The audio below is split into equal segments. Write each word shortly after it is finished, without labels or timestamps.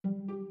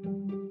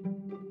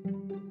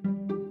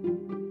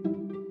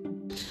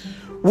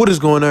What is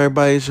going on,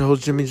 everybody? It's your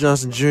host, Jimmy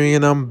Johnson Jr.,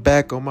 and I'm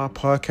back on my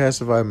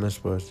podcast of Vitamin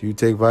Sports. You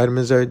take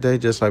vitamins every day,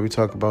 just like we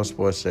talk about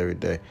sports every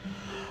day.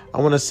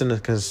 I want to send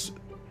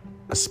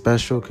a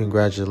special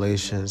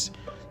congratulations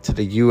to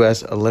the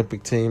U.S.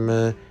 Olympic team,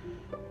 man.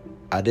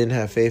 I didn't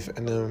have faith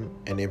in them,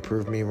 and they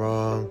proved me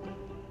wrong,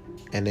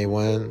 and they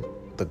won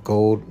the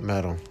gold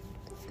medal.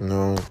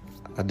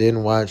 I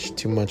didn't watch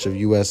too much of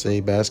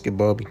USA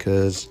basketball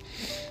because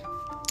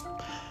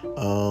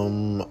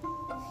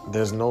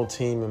there's no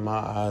team in my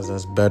eyes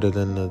that's better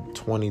than the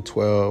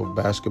 2012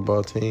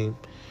 basketball team,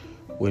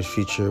 which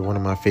featured one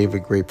of my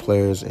favorite great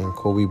players in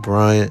Kobe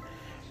Bryant.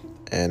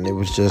 And it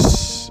was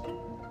just,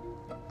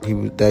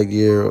 that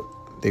year,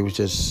 they was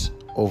just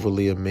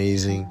overly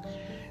amazing.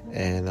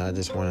 And I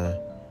just want to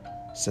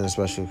send a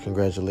special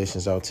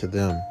congratulations out to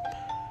them.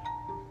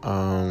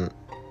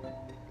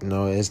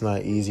 It's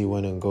not easy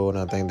winning gold.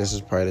 And I think this is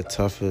probably the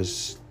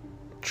toughest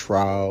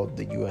trial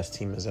the U.S.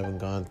 team has ever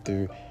gone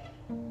through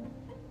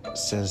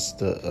since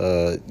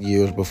the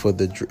years before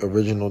the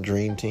original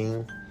Dream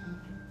Team,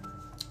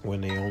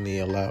 when they only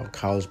allowed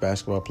college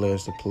basketball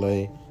players to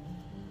play.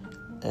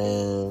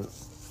 And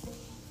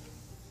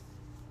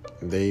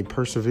they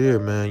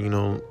persevered,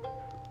 man.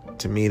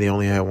 To me, they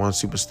only had one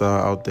superstar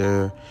out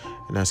there,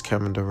 and that's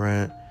Kevin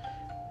Durant.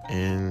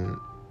 And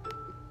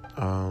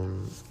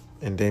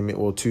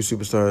two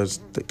superstars,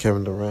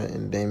 Kevin Durant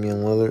and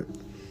Damian Lillard.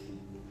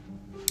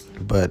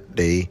 But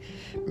they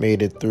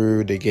made it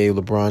through. They gave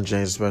LeBron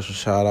James a special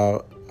shout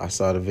out. I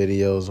saw the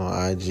videos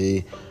on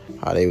IG,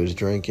 how they was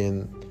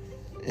drinking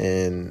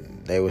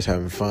and they was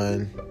having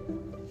fun.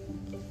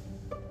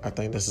 I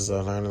think this is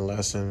a learning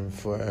lesson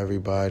for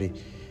everybody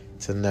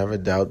to never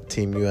doubt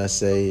Team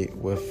USA,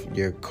 with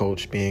your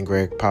coach being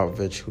Greg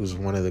Popovich, who's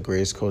one of the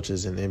greatest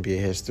coaches in NBA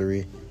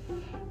history.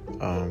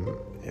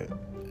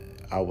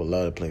 I would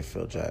love to play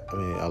Phil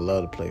Jackson. I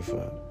love to play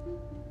for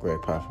Greg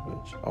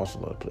Popovich. I also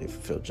love to play for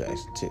Phil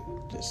Jackson too.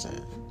 Just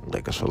saying,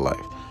 Lakers for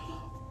life.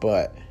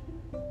 But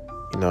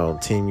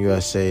Team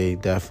USA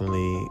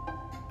definitely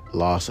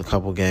lost a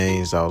couple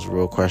games I was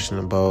real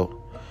questionable.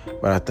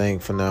 But I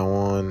think from now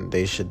on,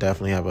 they should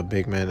definitely have a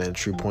big man and a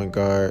true point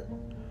guard.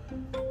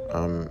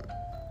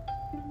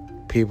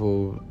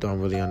 People don't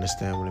really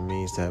understand what it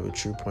means to have a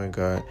true point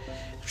guard.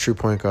 A true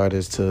point guard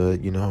is to,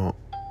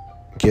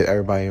 get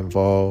everybody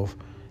involved.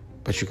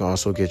 But you can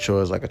also get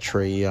yours like a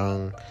Trae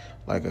Young,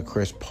 like a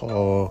Chris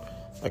Paul,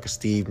 like a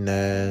Steve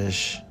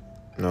Nash,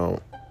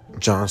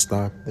 John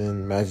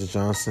Stockton, Magic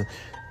Johnson.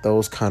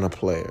 Those kind of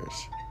players.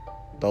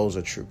 Those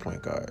are true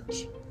point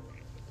guards.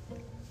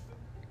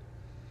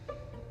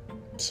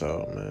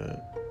 So,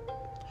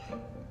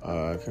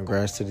 man,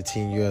 congrats to the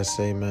Team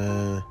USA,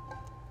 man.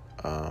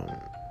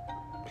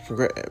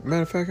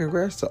 Matter of fact,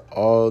 congrats to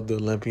all the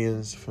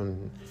Olympians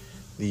from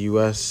the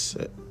U.S.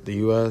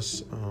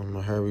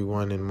 I heard we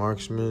won in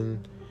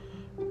marksman,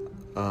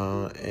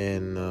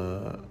 and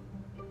I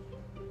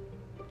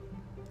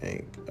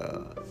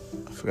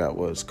forgot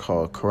what it's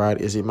called.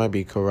 Karate. It might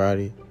be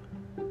karate.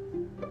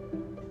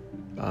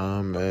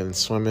 And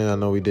swimming, I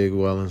know we did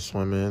well in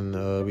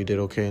swimming. We did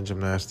okay in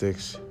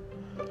gymnastics.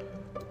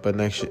 But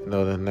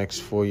the next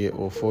 4 years,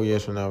 4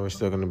 years from now, we're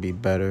still going to be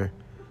better.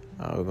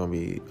 We're going to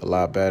be a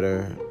lot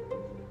better.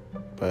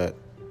 But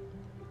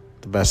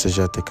the best is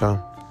yet to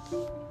come.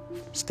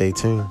 Stay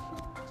tuned.